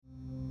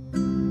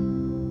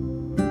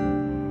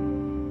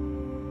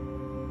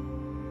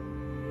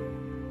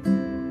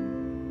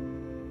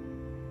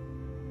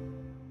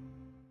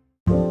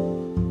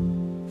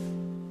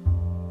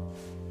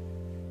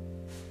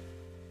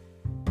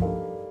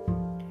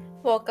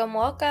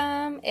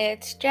Welcome.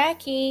 It's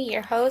Jackie,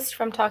 your host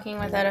from Talking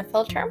Without a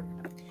Filter.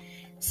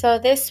 So,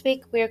 this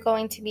week we're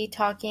going to be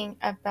talking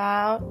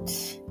about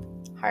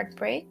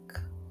heartbreak.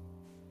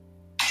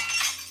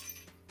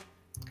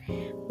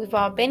 We've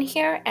all been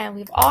here and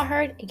we've all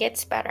heard it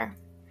gets better.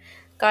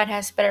 God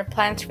has better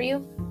plans for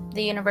you.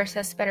 The universe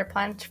has better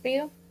plans for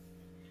you.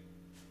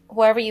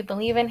 Whoever you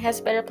believe in has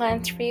better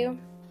plans for you.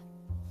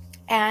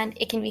 And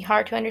it can be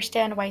hard to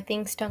understand why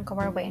things don't go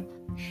our way.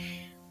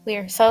 We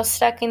are so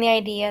stuck in the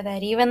idea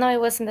that even though it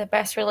wasn't the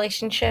best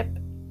relationship,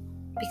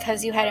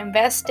 because you had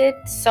invested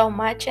so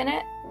much in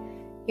it,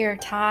 your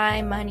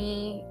time,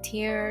 money,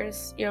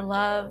 tears, your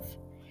love,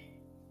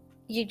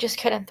 you just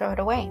couldn't throw it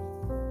away.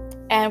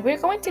 And we're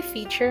going to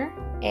feature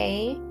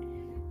a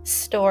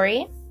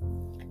story.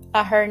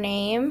 Her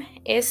name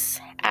is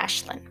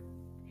Ashlyn.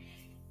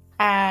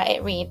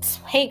 It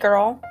reads, "Hey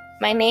girl,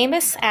 my name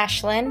is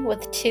Ashlyn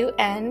with 2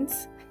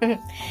 N's.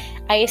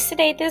 I used to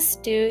date this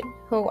dude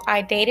who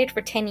I dated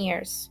for 10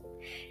 years.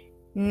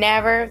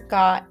 Never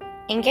got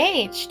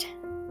engaged."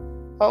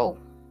 Oh.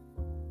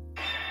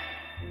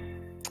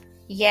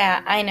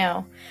 Yeah, I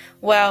know.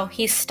 Well,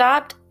 we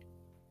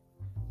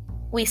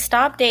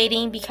stopped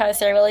dating because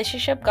their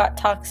relationship got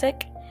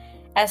toxic.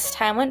 As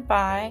time went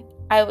by,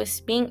 I was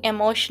being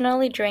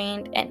emotionally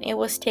drained and it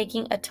was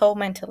taking a toll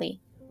mentally.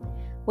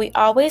 We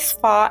always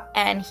fought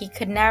and he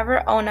could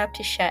never own up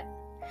to shit.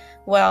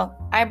 Well,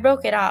 I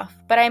broke it off,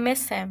 but I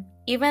miss him,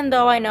 even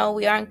though I know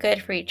we aren't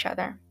good for each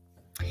other.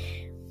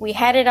 We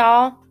had it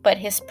all, but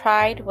his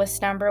pride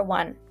was number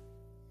one.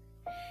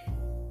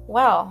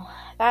 Well,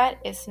 that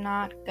is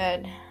not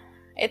good.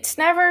 It's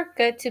never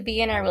good to be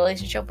in a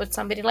relationship with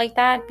somebody like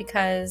that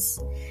because,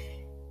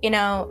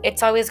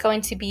 it's always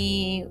going to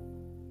be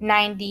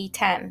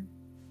 90-10.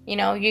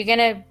 You're going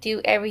to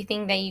do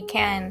everything that you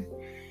can,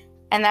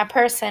 and that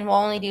person will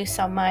only do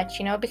so much,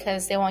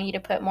 because they want you to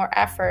put more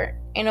effort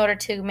in order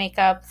to make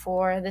up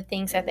for the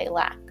things that they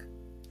lack.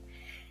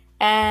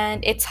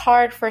 And it's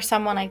hard for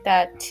someone like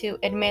that to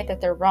admit that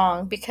they're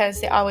wrong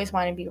because they always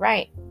want to be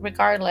right,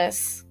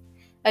 regardless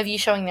of you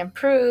showing them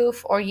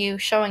proof or you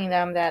showing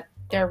them that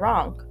they're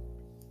wrong.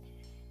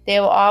 They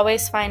will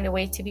always find a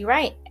way to be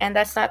right, and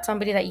that's not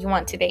somebody that you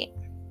want to date.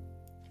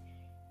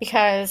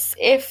 Because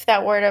if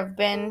that would have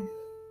been,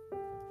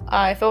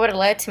 if it would have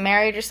led to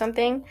marriage or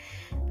something,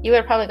 you would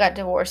have probably got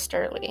divorced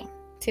early,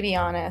 to be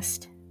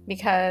honest,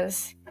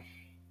 because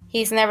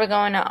he's never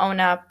going to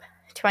own up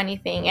to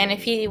anything. And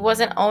if he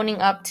wasn't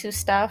owning up to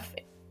stuff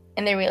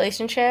in their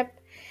relationship,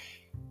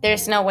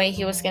 there's no way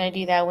he was going to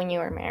do that when you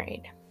were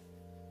married.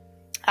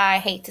 I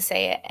hate to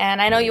say it.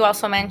 And I know you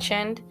also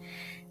mentioned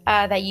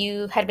that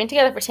you had been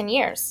together for 10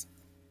 years.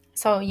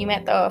 So you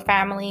met the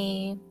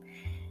family,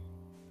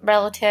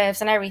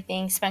 relatives, and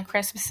everything, spent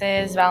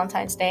Christmases,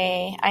 Valentine's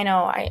Day. I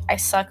know I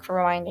suck for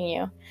reminding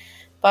you.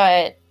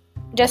 But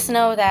just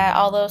know that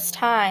all those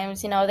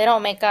times, they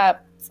don't make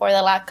up for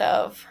the lack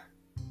of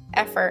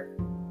effort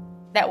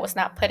that was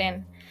not put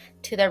in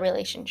to their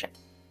relationship.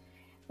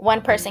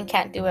 One person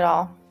can't do it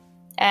all.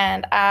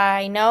 And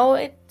I know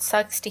it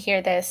sucks to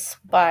hear this,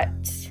 but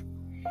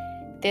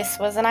this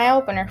was an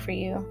eye-opener for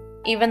you.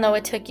 Even though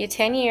it took you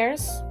 10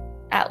 years,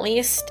 at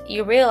least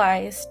you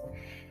realized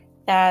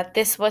that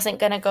this wasn't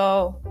going to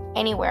go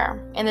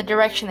anywhere in the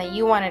direction that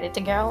you wanted it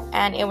to go,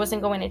 and it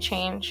wasn't going to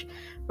change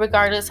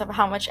regardless of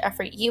how much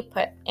effort you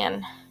put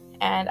in.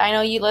 And I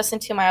know you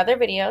listened to my other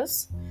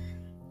videos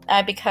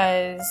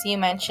because you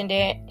mentioned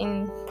it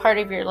in part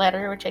of your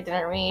letter, which I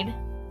didn't read.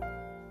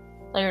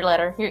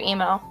 Your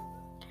email.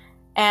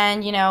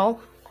 And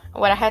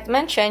what I had to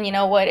mention,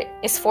 what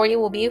is for you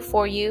will be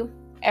for you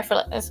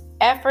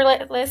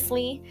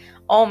effortlessly.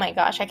 Oh my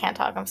gosh, I can't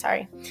talk, I'm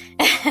sorry.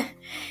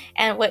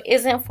 And what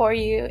isn't for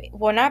you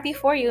will not be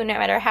for you no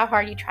matter how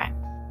hard you try.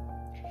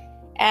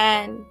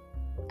 And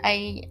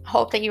I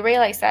hope that you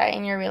realize that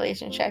in your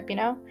relationship,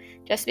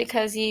 just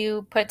because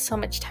you put so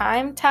much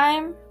time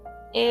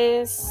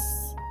is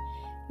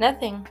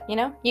nothing,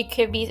 you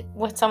could be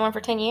with someone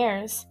for 10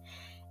 years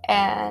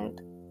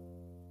and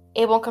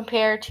it won't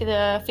compare to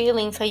the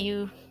feelings that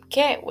you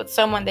get with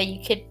someone that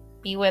you could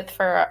be with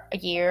for a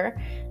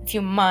year, a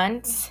few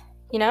months,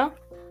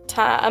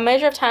 a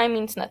measure of time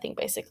means nothing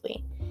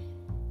basically.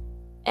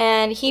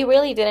 And he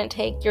really didn't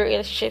take your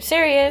relationship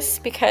serious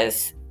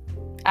because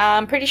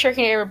I'm pretty sure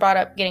he never brought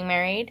up getting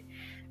married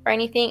or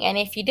anything. And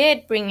if you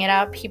did bring it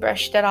up, he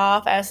brushed it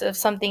off as of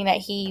something that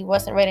he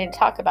wasn't ready to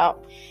talk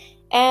about.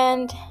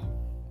 And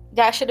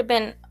that should have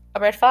been a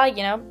red flag,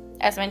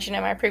 as mentioned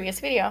in my previous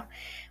video.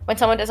 When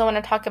someone doesn't want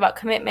to talk about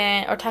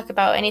commitment or talk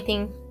about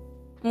anything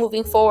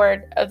moving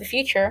forward of the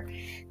future,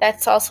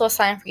 that's also a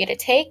sign for you to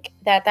take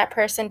that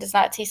person does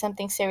not see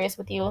something serious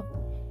with you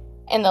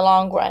in the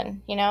long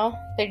run.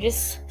 They're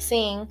just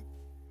seeing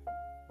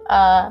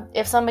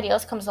if somebody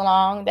else comes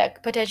along that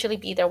could potentially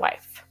be their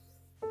wife.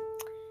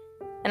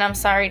 And I'm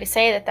sorry to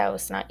say that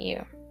was not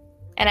you.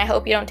 And I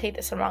hope you don't take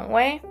this the wrong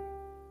way.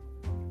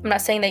 I'm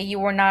not saying that you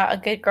were not a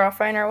good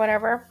girlfriend or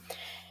whatever,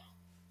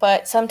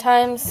 but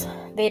sometimes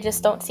they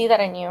just don't see that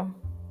in you,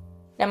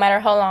 no matter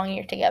how long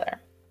you're together.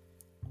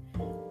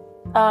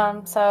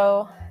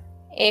 So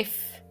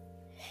if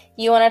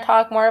you want to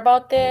talk more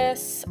about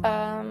this, we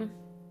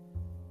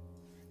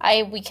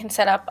can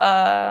set up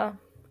a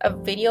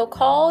video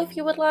call if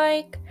you would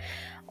like,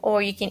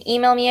 or you can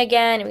email me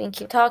again and we can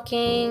keep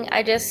talking.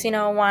 I just,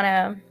 want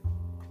to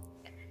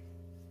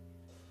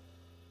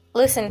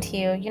listen to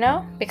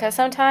you, because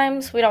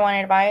sometimes we don't want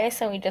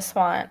advice and we just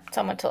want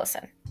someone to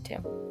listen to.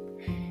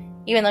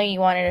 Even though you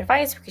wanted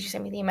advice because you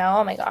sent me the email,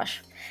 oh my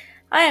gosh.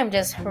 I am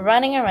just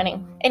running and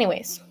running.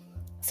 Anyways,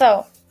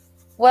 so,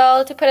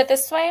 to put it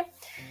this way,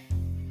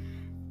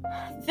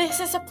 this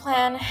is a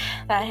plan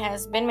that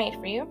has been made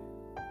for you,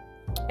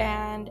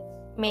 and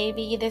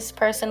maybe this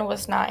person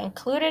was not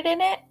included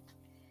in it,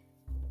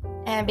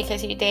 and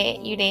because you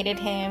dated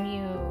him,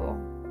 you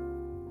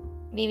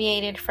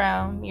deviated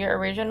from your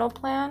original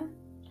plan.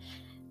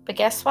 But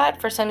guess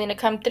what? For something to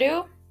come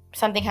through,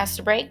 something has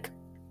to break,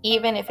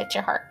 even if it's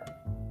your heart.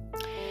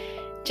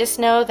 Just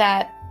know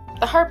that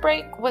the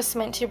heartbreak was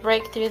meant to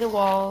break through the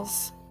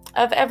walls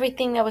of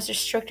everything that was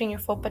restricting your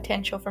full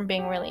potential from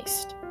being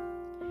released.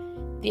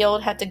 The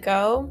old had to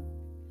go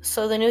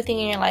so the new thing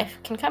in your life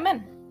can come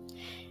in.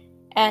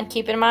 And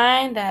keep in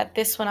mind that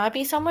this will not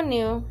be someone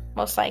new,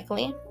 most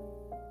likely.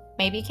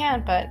 Maybe it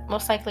can, but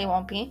most likely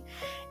won't be.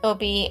 It will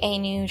be a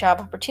new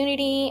job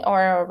opportunity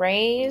or a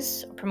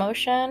raise, a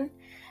promotion,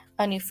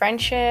 a new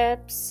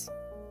friendships,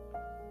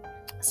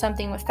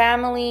 something with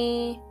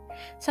family,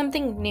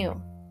 something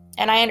new.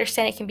 And I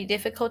understand it can be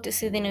difficult to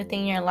see the new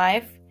thing in your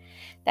life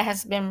that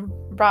has been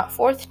brought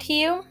forth to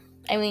you.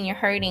 I mean, you're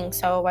hurting,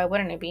 so why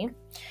wouldn't it be?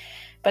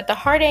 But the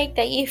heartache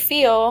that you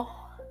feel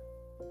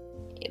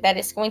that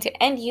is going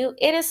to end you,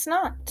 it is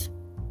not.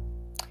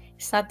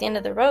 It's not the end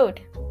of the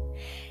road.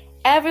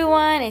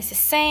 Everyone is the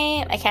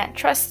same. I can't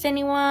trust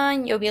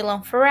anyone. You'll be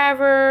alone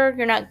forever.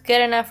 You're not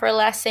good enough for a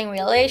lasting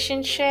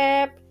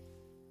relationship.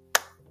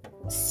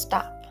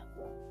 Stop.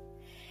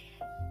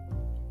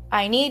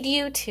 I need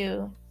you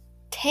to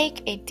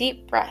take a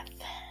deep breath.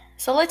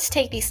 So let's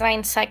take these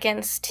 9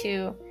 seconds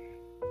to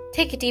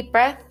take a deep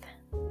breath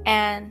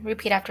and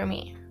repeat after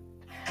me.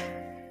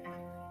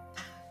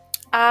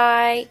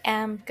 I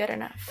am good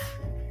enough.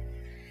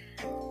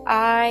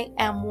 I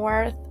am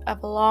worth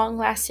of a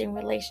long-lasting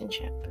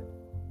relationship.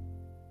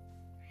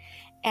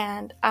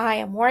 And I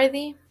am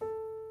worthy.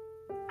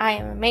 I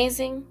am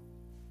amazing.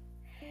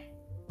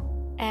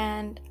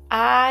 And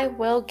I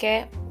will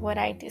get what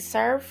I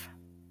deserve.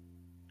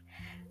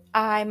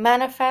 I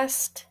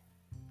manifest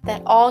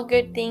that all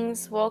good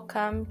things will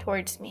come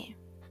towards me.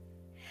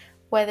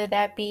 Whether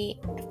that be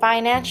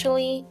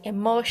financially,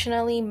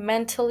 emotionally,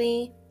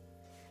 mentally,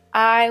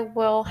 I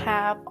will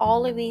have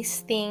all of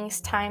these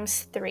things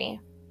times 3.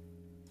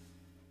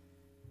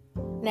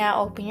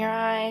 Now open your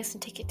eyes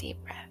and take a deep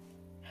breath.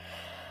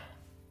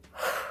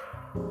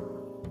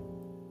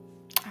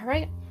 All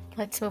right,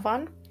 let's move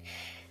on.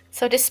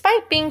 So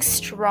despite being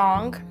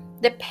strong,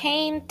 the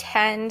pain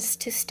tends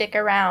to stick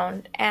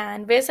around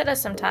and visit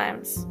us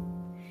sometimes.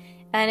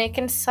 And it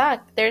can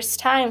suck. There's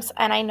times,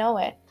 and I know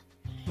it.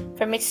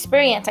 From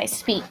experience, I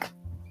speak.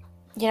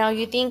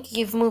 You think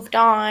you've moved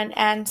on,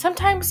 and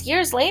sometimes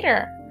years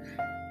later,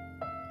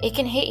 it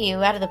can hit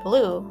you out of the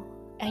blue.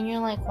 And you're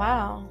like,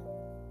 wow,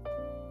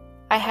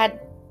 I had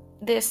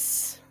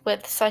this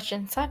with such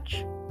and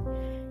such.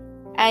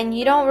 And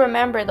you don't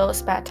remember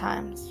those bad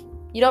times.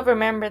 You don't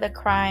remember the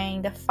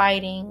crying, the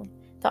fighting,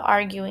 the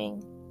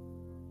arguing.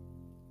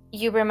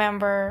 You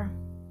remember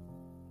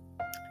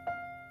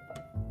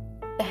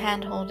the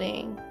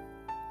hand-holding,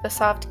 the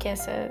soft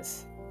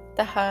kisses,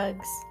 the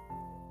hugs,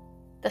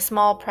 the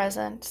small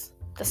presents,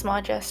 the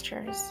small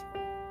gestures,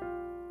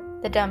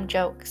 the dumb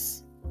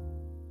jokes,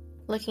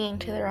 looking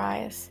into their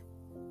eyes,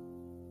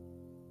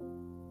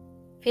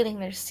 feeling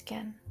their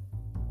skin.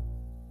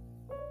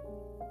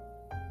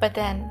 But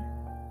then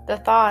the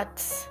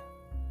thoughts,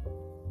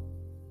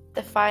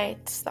 the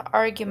fights, the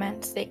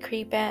arguments, they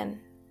creep in,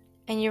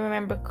 and you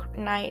remember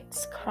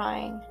nights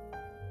crying,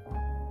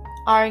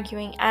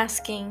 arguing,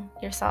 asking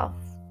yourself,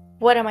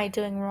 what am I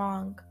doing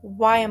wrong?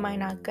 Why am I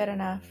not good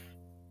enough?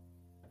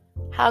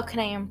 How can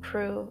I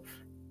improve?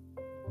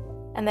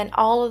 And then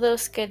all of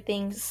those good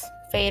things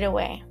fade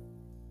away.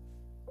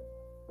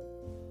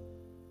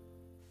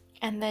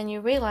 And then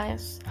you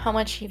realize how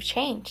much you've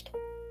changed,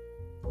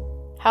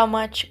 how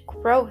much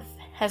growth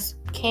has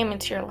came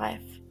into your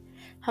life,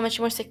 how much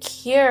more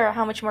secure,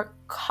 how much more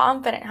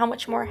confident, how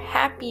much more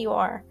happy you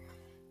are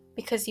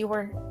because you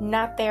were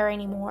not there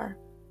anymore.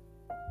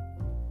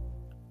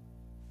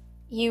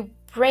 You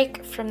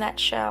break from that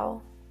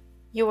shell.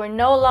 You are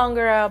no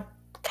longer a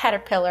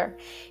caterpillar.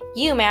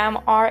 You, ma'am,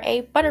 are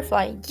a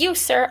butterfly. You,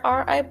 sir,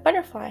 are a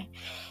butterfly.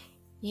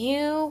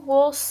 You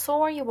will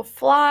soar, you will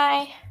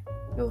fly,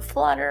 you will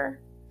flutter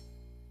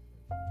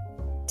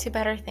to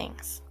better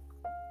things.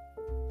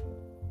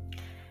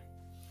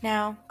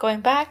 Now,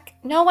 going back,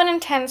 no one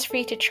intends for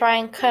you to try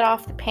and cut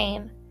off the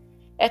pain.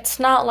 It's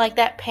not like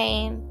that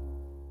pain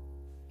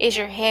is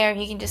your hair.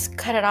 You can just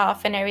cut it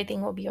off and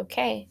everything will be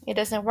okay. It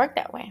doesn't work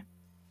that way.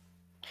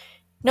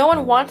 No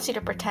one wants you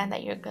to pretend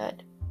that you're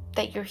good,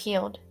 that you're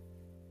healed.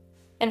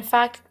 In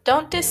fact,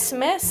 don't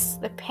dismiss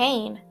the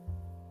pain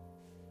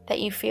that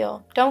you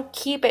feel. Don't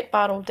keep it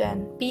bottled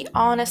in. Be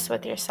honest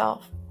with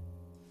yourself.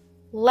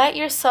 Let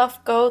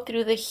yourself go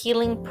through the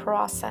healing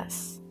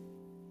process.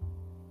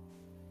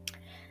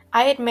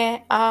 I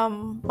admit,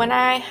 when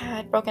I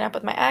had broken up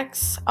with my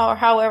ex, or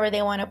however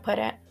they want to put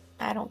it,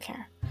 I don't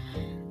care.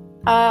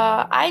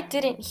 I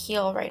didn't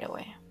heal right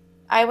away.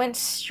 I went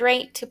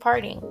straight to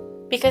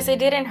partying because it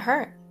didn't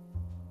hurt.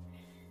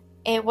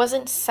 It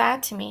wasn't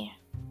sad to me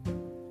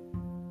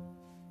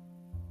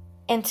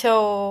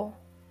until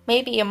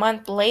maybe a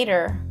month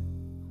later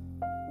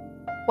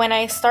when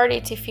I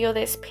started to feel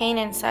this pain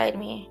inside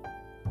me.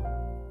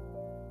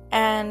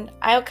 And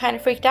I kind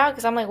of freaked out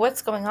because I'm like,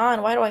 what's going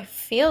on? Why do I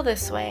feel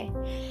this way?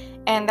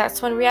 And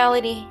that's when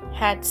reality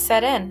had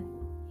set in.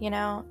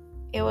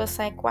 It was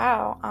like,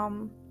 wow,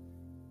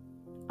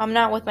 I'm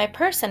not with my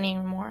person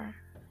anymore.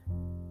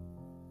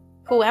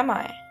 Who am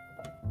I?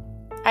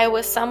 I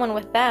was someone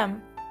with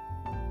them,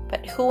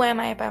 but who am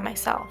I by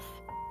myself?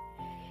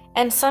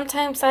 And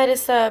sometimes that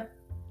is the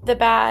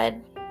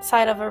bad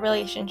side of a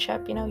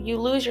relationship. You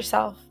lose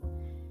yourself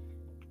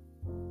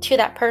to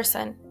that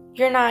person.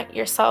 You're not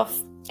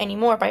yourself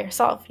anymore by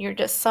yourself. You're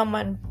just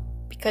someone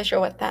because you're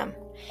with them.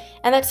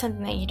 And that's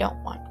something that you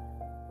don't want.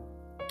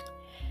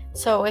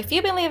 So if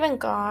you believe in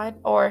God,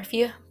 or if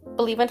you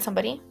believe in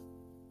somebody,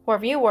 or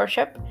if you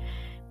worship,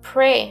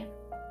 pray,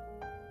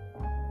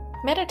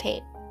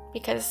 meditate,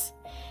 because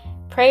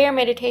prayer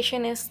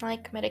meditation is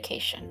like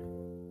medication.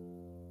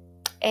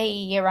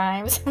 Hey, it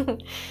rhymes.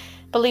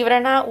 Believe it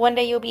or not, one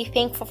day you'll be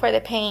thankful for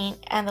the pain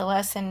and the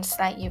lessons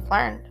that you've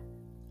learned.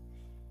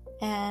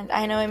 And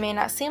I know it may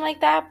not seem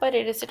like that, but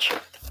it is the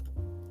truth.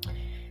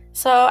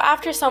 So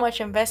after so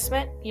much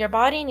investment, your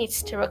body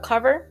needs to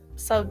recover.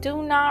 So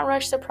do not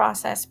rush the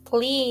process.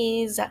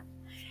 Please,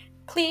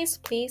 please,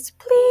 please,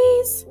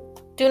 please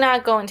do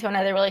not go into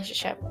another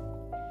relationship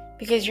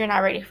because you're not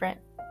ready for it.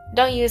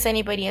 Don't use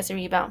anybody as a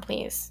rebound,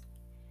 please.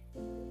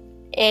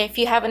 If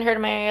you haven't heard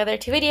my other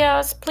 2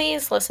 videos,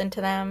 please listen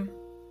to them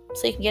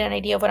so you can get an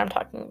idea of what I'm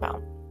talking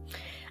about.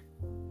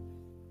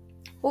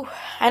 Ooh,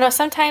 I know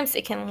sometimes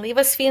it can leave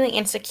us feeling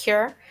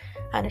insecure,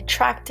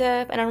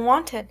 unattractive, and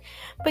unwanted,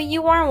 but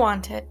you are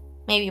wanted.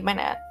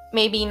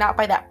 Maybe not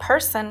by that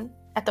person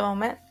at the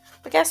moment,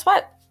 but guess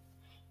what?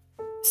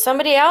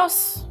 Somebody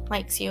else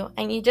likes you,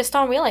 and you just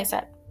don't realize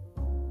it.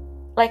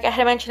 Like I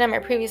had mentioned in my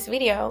previous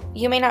video,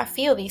 you may not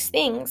feel these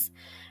things,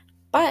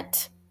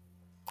 but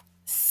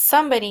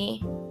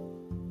somebody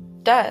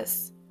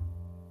does.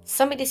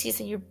 Somebody sees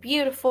that you're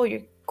beautiful,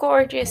 you're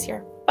gorgeous,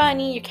 you're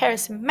funny, you're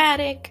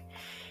charismatic.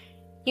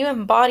 You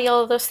embody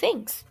all of those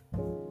things.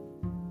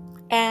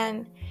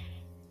 And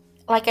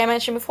like I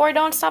mentioned before,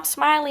 don't stop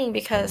smiling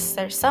because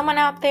there's someone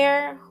out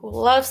there who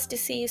loves to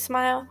see you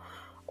smile,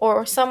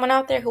 or someone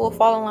out there who will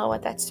fall in love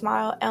with that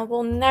smile and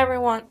will never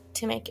want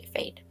to make it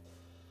fade.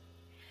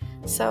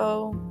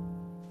 So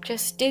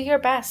just do your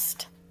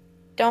best.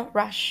 Don't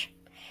rush.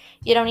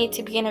 You don't need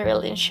to be in a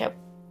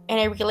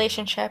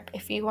relationship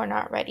if you are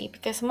not ready,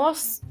 because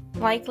most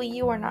likely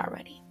you are not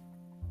ready.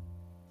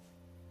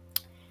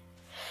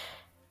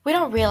 We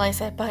don't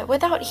realize it, but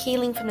without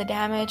healing from the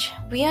damage,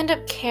 we end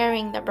up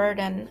carrying the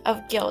burden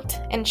of guilt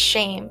and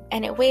shame,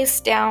 and it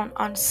weighs down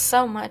on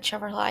so much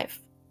of our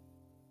life.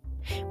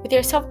 With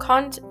your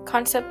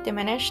self-concept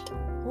diminished,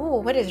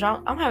 ooh, what is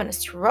wrong? I'm having a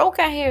stroke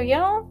out here,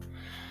 yo.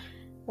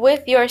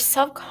 With your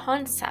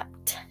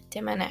self-concept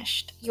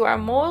diminished, you are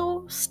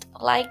most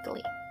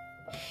likely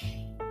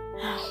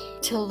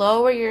to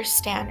lower your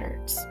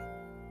standards,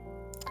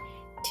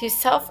 to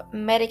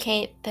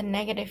self-medicate the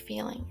negative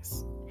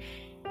feelings.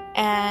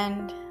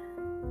 And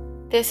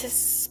this is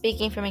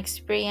speaking from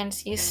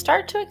experience. You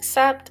start to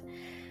accept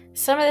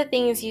some of the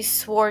things you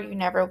swore you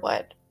never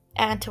would.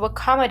 And to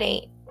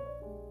accommodate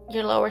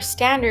your lower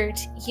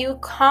standards, you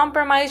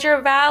compromise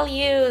your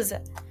values.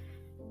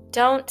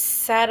 Don't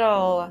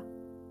settle.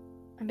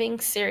 I'm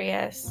being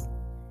serious.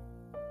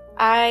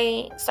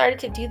 I started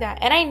to do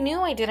that. And I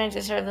knew I didn't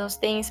deserve those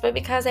things, but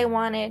because I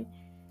wanted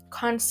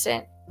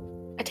constant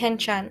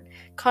attention,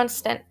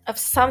 constant of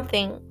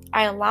something,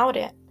 I allowed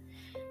it.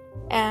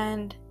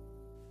 And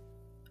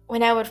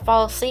when I would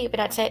fall asleep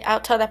and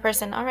I'll tell that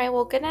person, all right,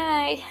 well, good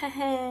night.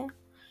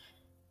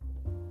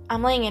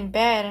 I'm laying in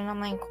bed and I'm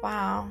like,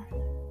 wow,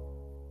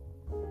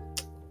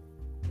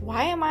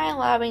 why am I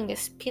allowing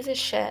this piece of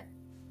shit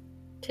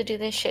to do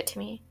this shit to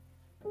me?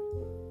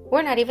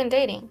 We're not even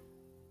dating.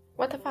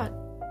 What the fuck?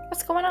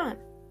 What's going on?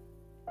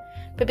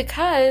 But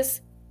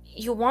because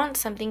you want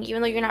something,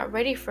 even though you're not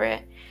ready for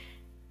it,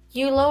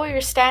 you lower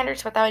your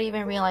standards without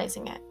even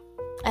realizing it.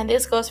 And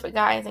this goes for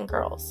guys and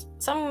girls.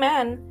 Some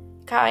men,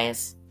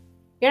 guys,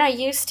 you're not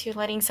used to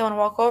letting someone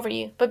walk over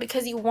you, but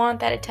because you want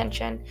that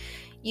attention,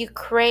 you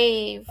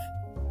crave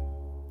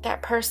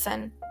that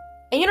person.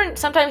 And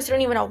sometimes you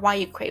don't even know why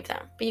you crave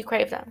them, but you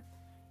crave them.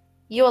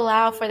 You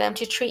allow for them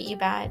to treat you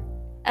bad.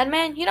 And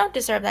man, you don't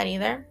deserve that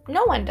either.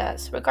 No one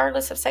does,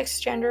 regardless of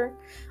sex, gender,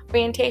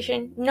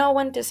 orientation. No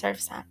one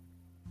deserves that.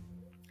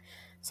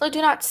 So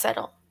do not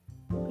settle.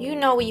 You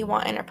know what you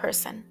want in a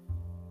person.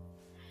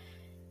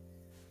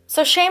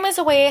 So shame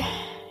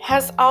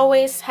has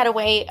always had a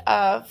way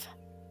of,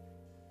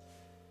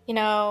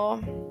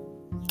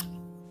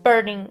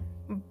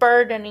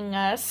 burdening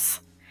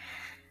us,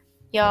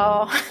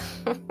 y'all.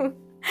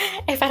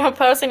 If I don't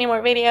post any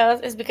more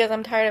videos, it's because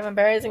I'm tired of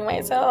embarrassing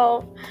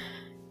myself.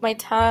 My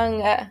tongue,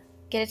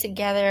 get it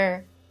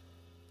together.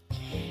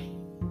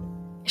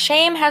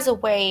 Shame has a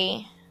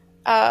way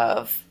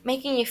of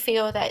making you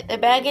feel that the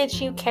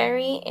baggage you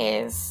carry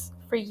is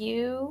for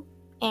you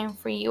and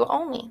for you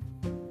only.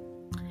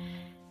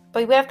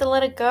 But we have to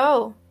let it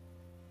go.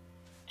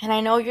 And I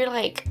know you're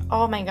like,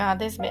 oh my God,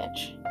 this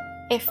bitch.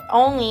 If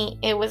only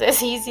it was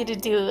as easy to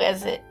do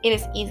as it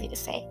is easy to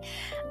say.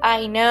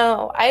 I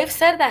know. I've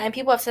said that, and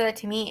people have said that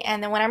to me.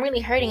 And then when I'm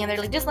really hurting, and they're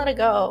like, just let it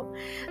go.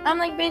 I'm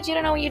like, bitch, you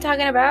don't know what you're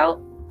talking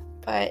about.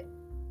 But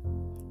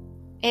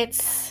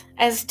it's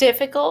as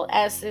difficult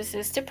as this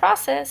is to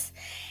process.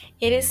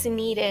 It is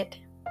needed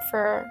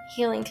for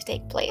healing to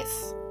take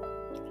place.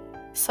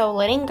 So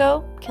letting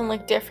go can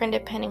look different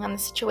depending on the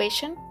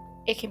situation.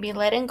 It can be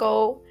letting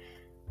go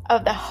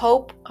of the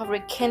hope of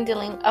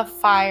rekindling a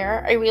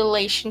fire, a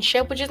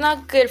relationship, which is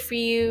not good for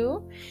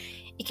you.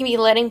 It can be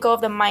letting go of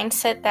the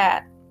mindset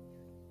that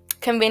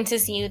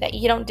convinces you that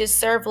you don't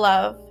deserve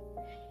love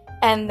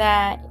and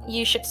that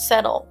you should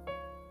settle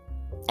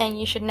and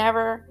you should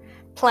never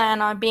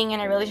plan on being in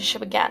a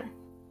relationship again.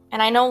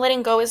 And I know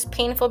letting go is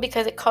painful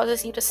because it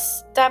causes you to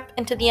step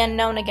into the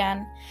unknown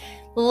again,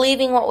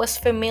 leaving what was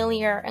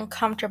familiar and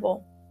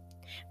comfortable.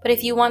 But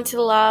if you want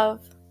love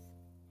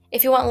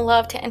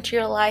to enter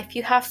your life,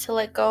 you have to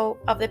let go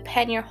of the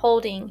pen you're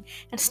holding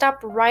and stop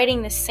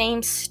writing the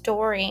same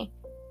story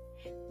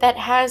that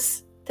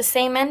has the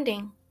same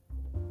ending.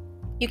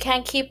 You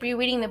can't keep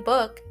rereading the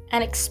book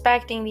and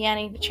expecting the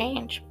ending to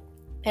change.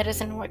 It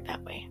doesn't work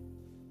that way.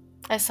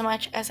 As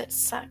much as it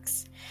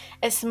sucks,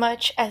 as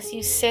much as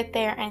you sit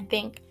there and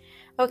think,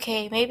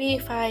 okay, maybe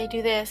if I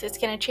do this, it's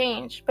gonna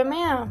change. But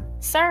ma'am,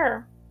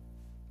 sir,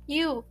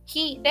 you,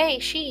 he, they,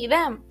 she,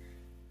 them,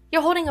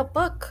 you're holding a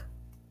book.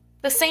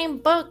 The same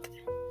book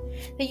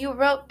that you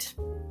wrote.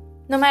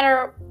 No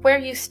matter where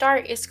you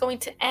start, it's going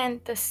to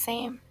end the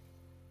same.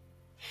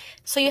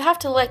 So you have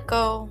to let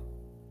go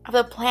of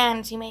the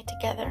plans you made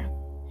together.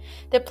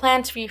 The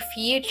plans for your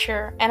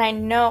future. And I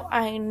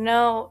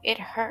know it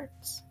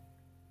hurts.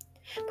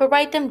 But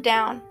write them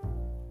down.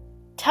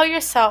 Tell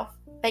yourself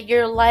that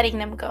you're letting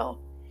them go.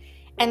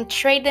 And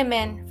trade them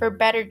in for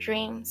better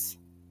dreams.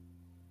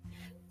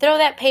 Throw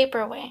that paper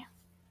away.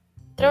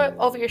 Throw it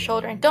over your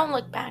shoulder and don't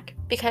look back,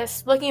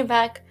 because looking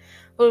back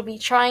will be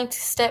trying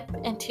to step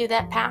into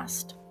that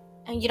past,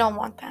 and you don't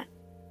want that.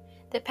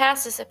 The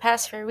past is a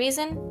past for a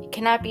reason. It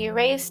cannot be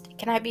erased. It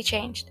cannot be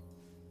changed.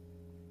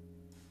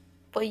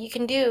 What you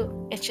can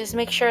do is just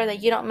make sure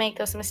that you don't make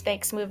those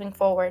mistakes moving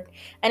forward.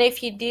 And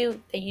if you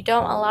do, that you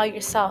don't allow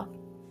yourself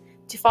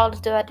to fall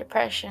into that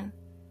depression,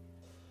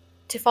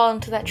 to fall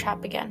into that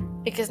trap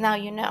again, because now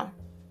you know.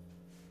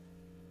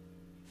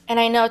 And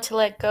I know to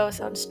let go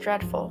sounds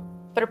dreadful,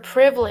 but a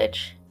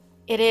privilege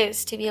it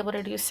is to be able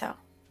to do so.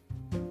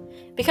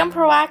 Become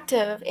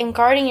proactive in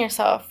guarding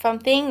yourself from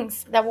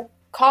things that will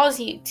cause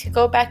you to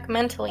go back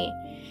mentally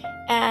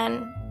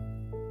and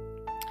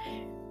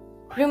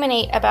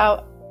ruminate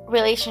about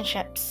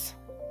relationships.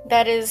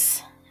 That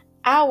is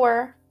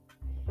our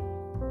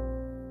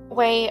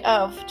way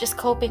of just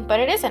coping, but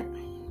it isn't.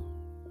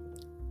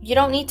 You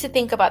don't need to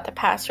think about the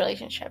past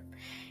relationship.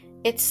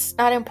 It's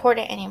not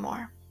important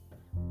anymore.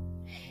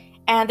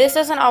 And this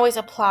doesn't always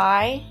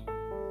apply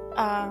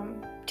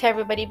to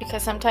everybody,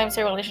 because sometimes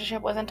their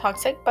relationship wasn't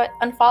toxic, but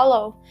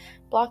unfollow,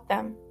 block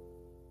them.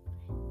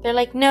 They're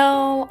like,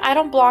 no, I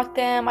don't block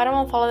them, I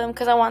don't unfollow them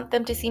because I want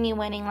them to see me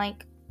winning.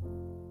 Like,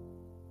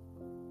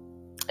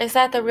 is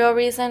that the real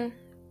reason?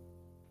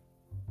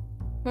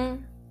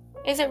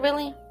 Is it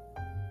really?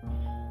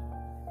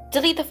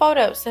 Delete the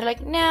photos. They're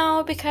like,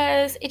 no,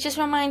 because it just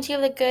reminds you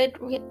of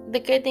the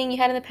good thing you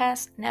had in the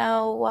past.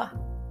 No,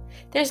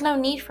 there's no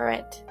need for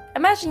it.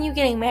 Imagine you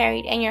getting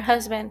married and your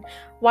husband,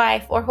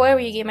 wife, or whoever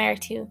you get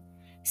married to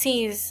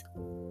sees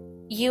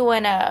you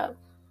in a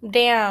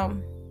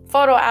damn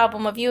photo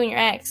album of you and your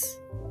ex.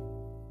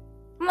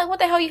 I'm like, what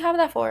the hell you have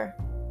that for?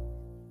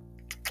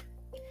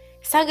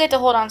 It's not good to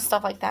hold on to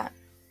stuff like that.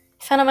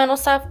 Sentimental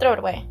stuff, throw it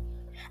away.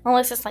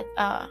 Unless it's like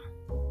a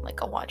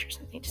watch or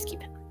something, just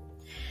keep it.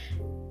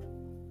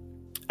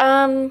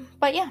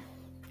 But yeah.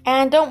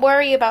 And don't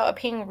worry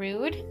about being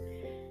rude.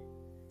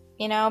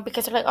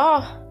 Because they're like,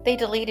 oh, they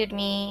deleted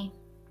me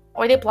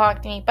or they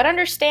blocked me. But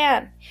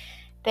understand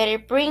that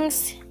it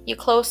brings you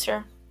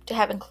closer to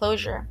having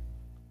closure.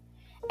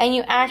 And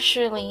you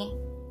actually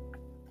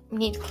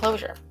need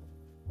closure.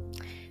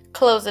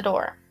 Close the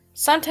door.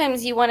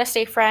 Sometimes you want to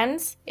stay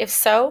friends. If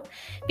so,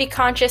 be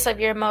conscious of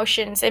your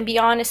emotions and be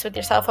honest with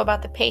yourself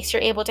about the pace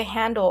you're able to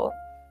handle.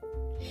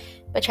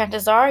 But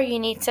chances are you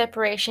need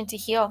separation to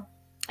heal.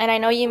 And I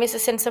know you miss a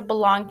sense of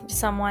belonging to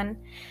someone,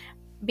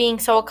 being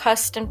so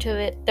accustomed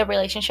to the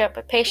relationship,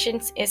 but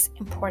patience is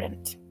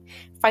important.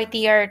 Fight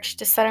the urge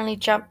to suddenly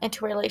jump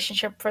into a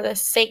relationship for the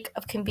sake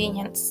of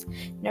convenience.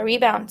 No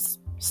rebounds.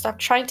 Stop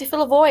trying to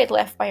fill a void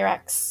left by your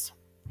ex.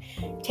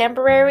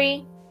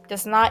 Temporary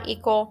does not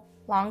equal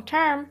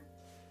long-term.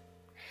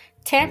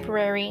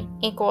 Temporary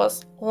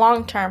equals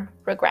long-term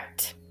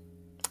regret.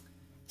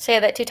 Say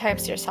that 2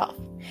 times to yourself.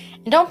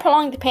 And don't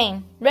prolong the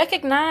pain.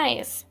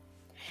 Recognize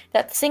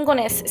that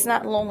singleness is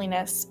not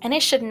loneliness, and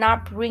it should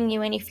not bring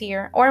you any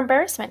fear or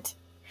embarrassment.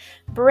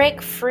 Break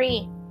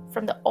free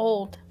from the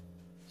old.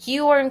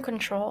 You are in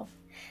control.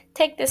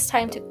 Take this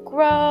time to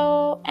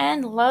grow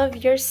and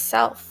love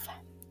yourself.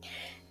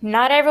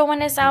 Not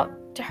everyone is out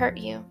to hurt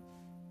you.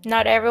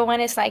 Not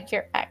everyone is like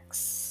your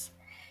ex.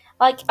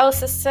 Like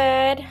Elsa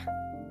said,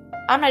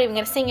 I'm not even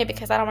going to sing it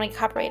because I don't want to get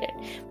copyrighted.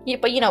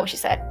 But you know what she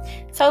said.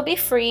 So be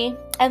free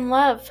and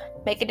love.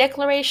 Make a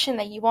declaration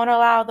that you won't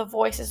allow the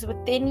voices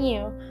within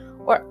you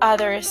or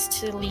others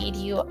to lead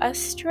you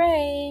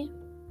astray.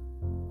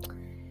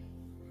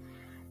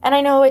 And I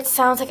know it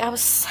sounds like I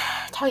was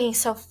talking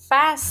so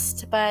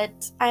fast,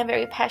 but I'm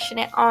very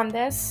passionate on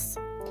this.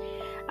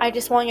 I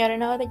just want you to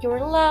know that you are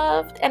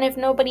loved. And if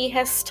nobody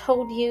has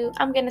told you,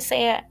 I'm going to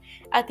say it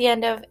at the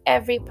end of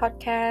every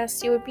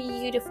podcast. You are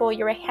beautiful.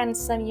 You're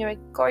handsome. You're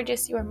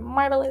gorgeous. You're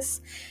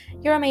marvelous.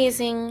 You're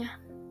amazing.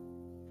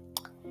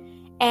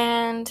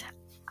 And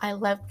I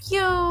love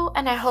you.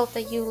 And I hope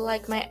that you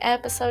like my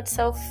episode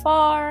so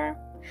far.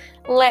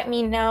 Let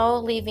me know,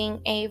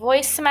 leaving a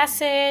voice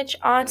message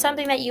on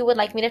something that you would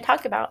like me to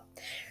talk about.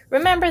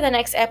 Remember, the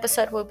next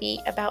episode will be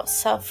about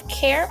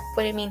self-care,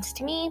 what it means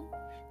to me,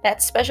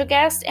 that special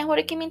guest, and what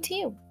it can mean to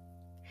you.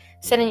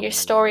 Send in your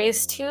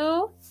stories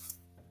to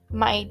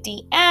my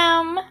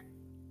DM,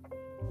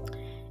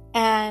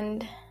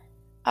 and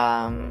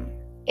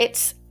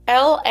it's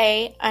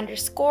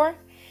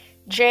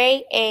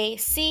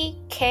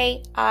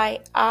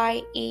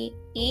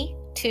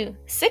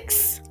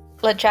LA_JACKIIE26,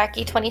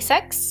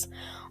 LaJackie26,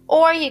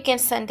 or you can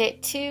send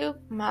it to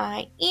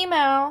my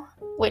email,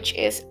 which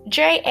is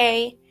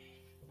JACQUELINE_M16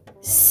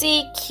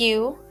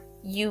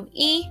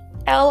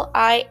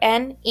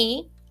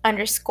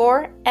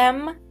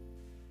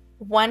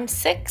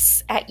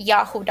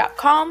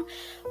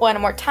 One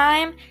more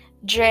time,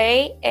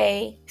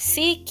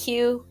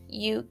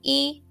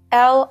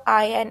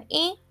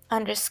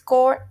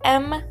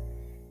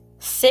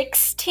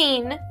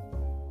 JACQUELINE_M16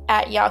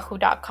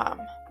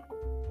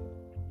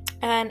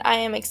 And I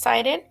am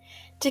excited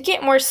to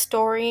get more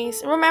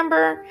stories.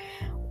 Remember,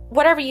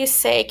 whatever you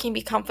say can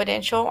be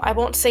confidential. I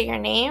won't say your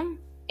name.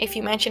 If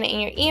you mention it in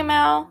your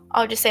email,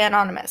 I'll just say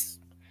anonymous.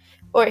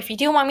 Or if you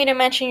do want me to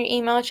mention your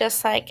email,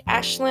 just like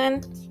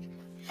Ashlyn,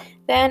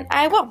 then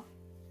I will.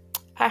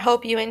 I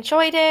hope you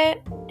enjoyed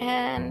it,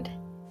 and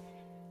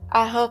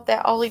I hope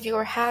that all of you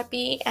are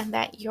happy and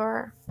that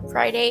your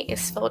Friday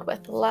is filled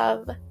with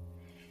love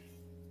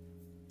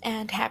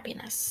and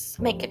happiness.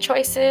 Make good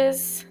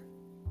choices.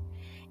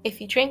 If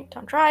you drink,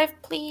 don't drive,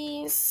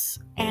 please.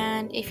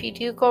 And if you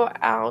do go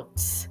out,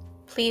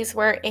 please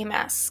wear a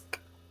mask.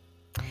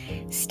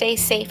 Stay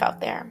safe out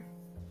there.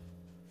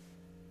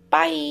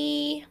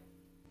 Bye.